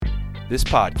This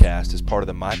podcast is part of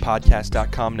the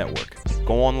MyPodcast.com network.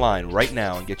 Go online right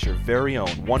now and get your very own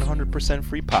 100%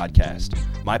 free podcast,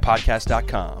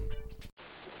 MyPodcast.com.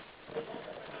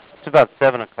 It's about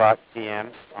 7 o'clock p.m.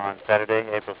 on Saturday,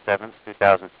 April 7th,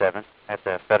 2007, at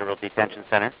the Federal Detention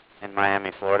Center in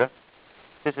Miami, Florida.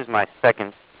 This is my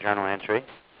second journal entry.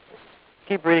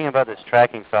 Keep reading about this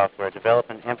tracking software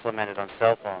developed and implemented on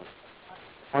cell phones.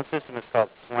 One system is called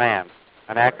SLAM,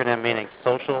 an acronym meaning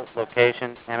Social,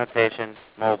 Location, Annotation,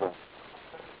 Mobile.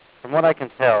 From what I can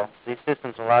tell, these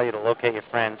systems allow you to locate your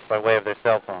friends by way of their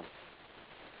cell phone.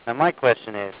 Now my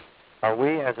question is, are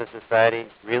we as a society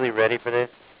really ready for this?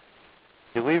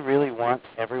 Do we really want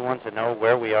everyone to know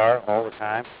where we are all the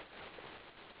time?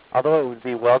 Although it would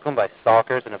be welcomed by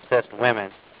stalkers and obsessed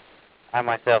women, I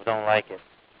myself don't like it.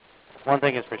 One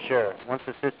thing is for sure, once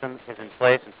the system is in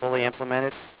place and fully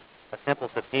implemented, a simple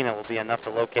subpoena will be enough to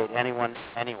locate anyone,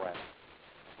 anywhere,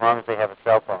 as long as they have a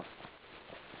cell phone.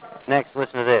 Next,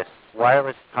 listen to this.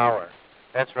 Wireless power.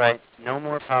 That's right, no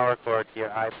more power cord to your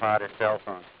iPod or cell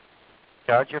phone.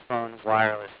 Charge your phone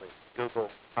wirelessly. Google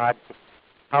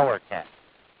PowerCat.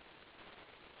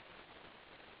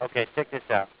 Okay, check this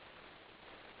out.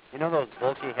 You know those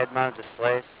bulky head-mounted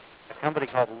displays? A company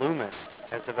called Loomis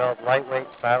has developed lightweight,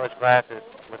 stylish glasses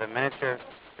with a miniature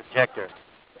projector.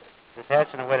 It's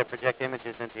attached in a way to project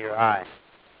images into your eye.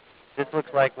 This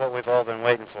looks like what we've all been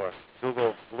waiting for.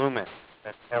 Google Loomis.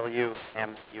 That's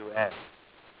L-U-M-U-S.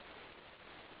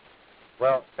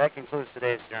 Well, that concludes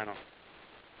today's journal.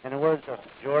 In the words of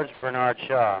George Bernard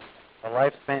Shaw, a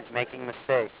life spent making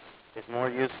mistakes is more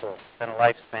useful than a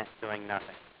life spent doing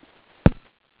nothing.